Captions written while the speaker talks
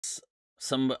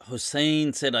Some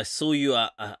Hussein said, I saw you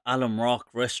at Alam Rock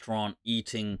restaurant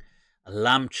eating a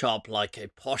lamb chop like a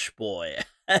posh boy.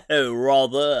 Oh,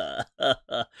 rather.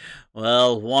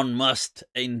 Well, one must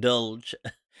indulge.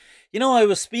 I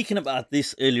was speaking about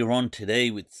this earlier on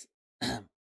today with.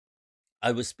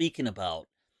 I was speaking about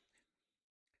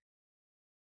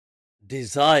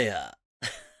desire.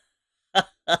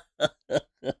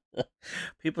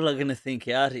 People are going to think,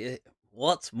 yeah,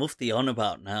 what's Mufti on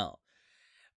about now?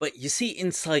 But you see,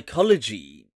 in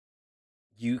psychology,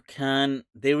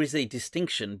 there is a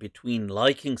distinction between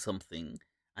liking something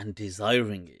and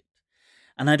desiring it.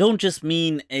 And I don't just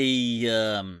mean a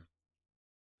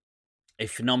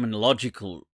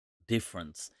phenomenological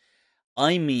difference.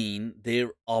 I mean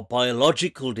there are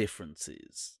biological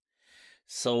differences.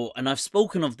 So, and I've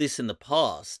spoken of this in the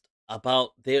past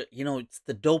about it's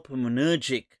the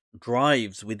dopaminergic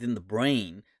drives within the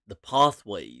brain, the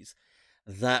pathways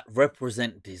that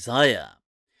represent desire.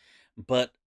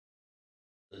 But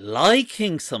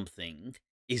liking something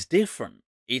is different.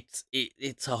 It's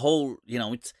a whole,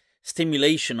 it's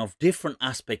stimulation of different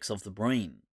aspects of the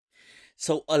brain.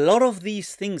 So a lot of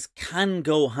these things can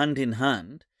go hand in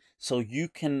hand. So you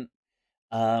can,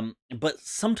 but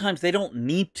sometimes they don't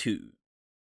need to.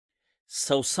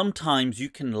 So sometimes you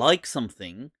can like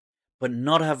something, but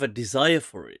not have a desire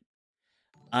for it.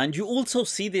 And you also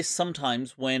see this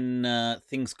sometimes when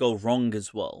things go wrong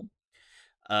as well.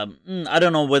 I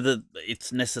don't know whether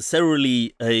it's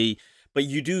necessarily but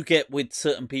you do get with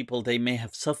certain people, they may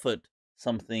have suffered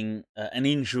something, an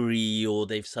injury, or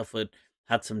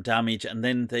had some damage, and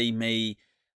then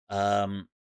um,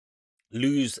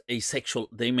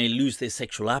 they may lose their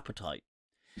sexual appetite.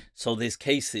 So there's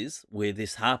cases where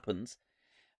this happens.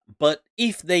 But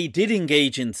if they did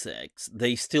engage in sex,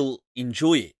 they still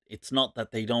enjoy it. It's not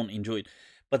that they don't enjoy it.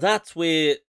 But that's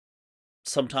where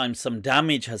sometimes some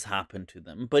damage has happened to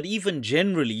them. But even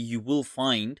generally, you will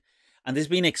find, and there's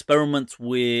been experiments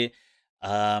where,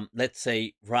 let's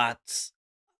say, rats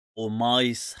or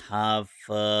mice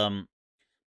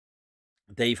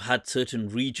they've had certain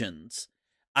regions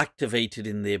activated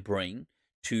in their brain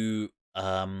to,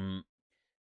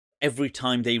 every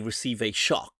time they receive a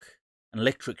shock, an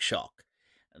electric shock,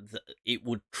 it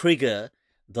would trigger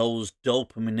those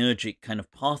dopaminergic kind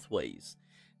of pathways.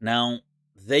 Now,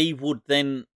 they would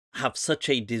then have such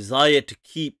a desire to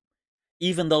keep,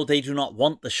 even though they do not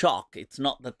want the shock. It's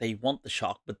not that they want the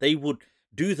shock, but they would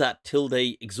do that till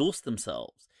they exhaust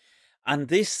themselves. And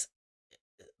this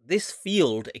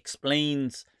field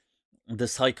explains the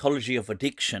psychology of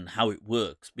addiction, how it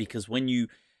works, because when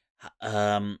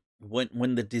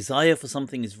the desire for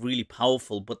something is really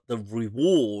powerful, but the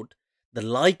reward, the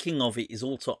liking of it is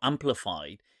also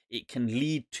amplified, it can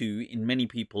lead to, in many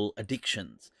people,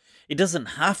 addictions. It doesn't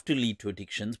have to lead to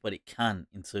addictions, but it can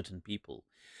in certain people.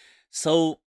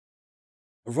 So,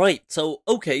 right. So,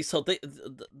 okay. So,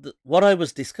 what I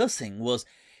was discussing was,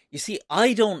 you see,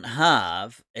 I don't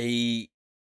have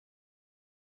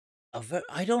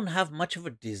much of a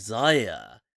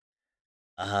desire,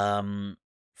 um,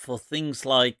 for things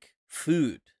like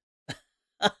food.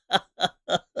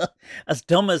 As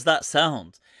dumb as that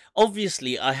sounds.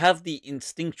 Obviously, I have the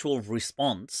instinctual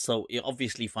response. So,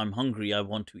 obviously, if I'm hungry, I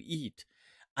want to eat.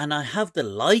 And I have the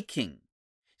liking.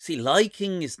 See,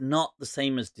 liking is not the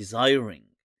same as desiring.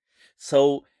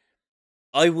 So,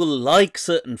 I will like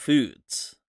certain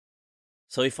foods.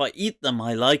 So, if I eat them,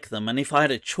 I like them. And if I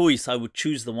had a choice, I would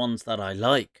choose the ones that I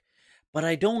like. But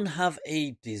I don't have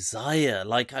a desire.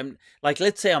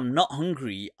 Let's say I'm not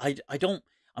hungry. I'm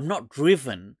not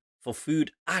driven for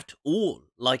food at all.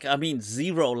 Like, I mean,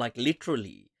 zero, like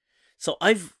literally. So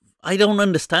I don't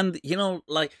understand,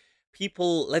 like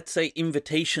people, let's say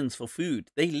invitations for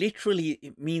food, they literally,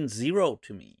 it means zero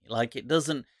to me. Like, it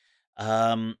doesn't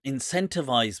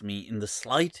incentivize me in the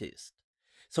slightest.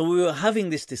 So we were having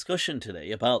this discussion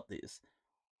today about this.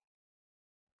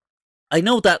 I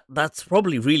know that that's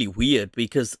probably really weird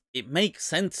because it makes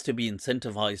sense to be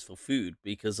incentivized for food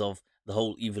because of the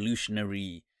whole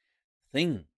evolutionary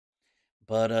thing.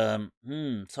 But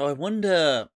so I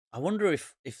wonder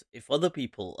if other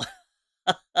people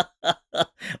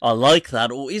are like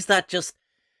that, or is that just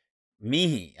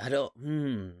me? I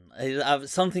don't. Have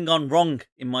something gone wrong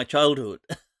in my childhood?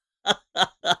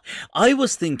 I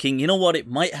was thinking, you know what it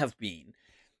might have been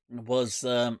was,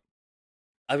 I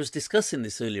was discussing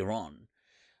this earlier on.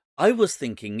 I was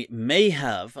thinking it may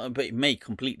have, but it may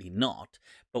completely not.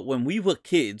 But when we were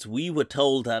kids, we were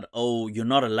told that, oh, you're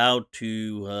not allowed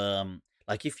to,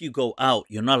 like, if you go out,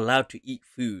 you're not allowed to eat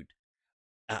food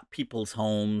at people's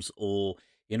homes, or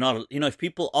you're not, if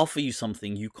people offer you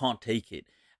something, you can't take it.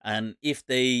 And if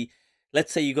they,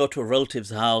 let's say you go to a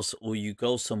relative's house or you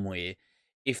go somewhere,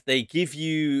 if they give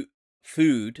you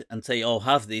food and say, "Oh,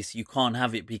 have this," you can't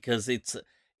have it because it's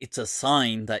a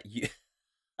sign that you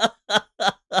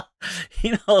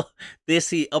you know,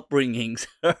 desi upbringings,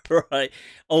 right?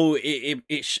 Oh,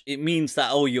 it means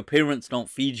that, oh, your parents don't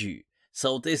feed you.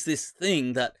 So there's this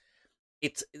thing that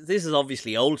this is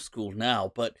obviously old school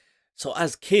now, but so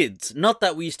as kids, not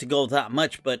that we used to go that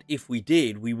much, but if we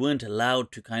did, we weren't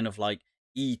allowed to kind of like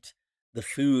eat the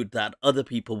food that other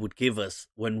people would give us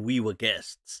when we were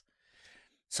guests.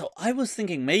 So I was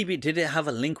thinking, maybe did it have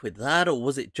a link with that, or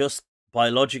was it just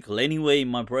biological anyway in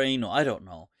my brain, or I don't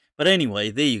know. But anyway,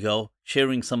 there you go,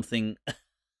 sharing something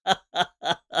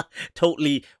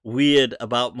totally weird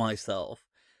about myself.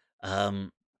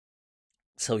 Um,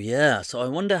 so yeah, so I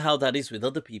wonder how that is with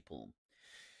other people.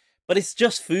 But it's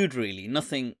just food, really,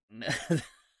 nothing.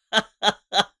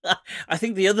 I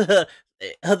think the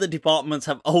other departments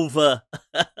have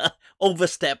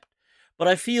overstepped. But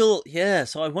I feel, yeah,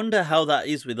 so I wonder how that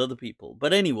is with other people.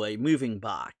 But anyway, moving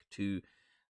back to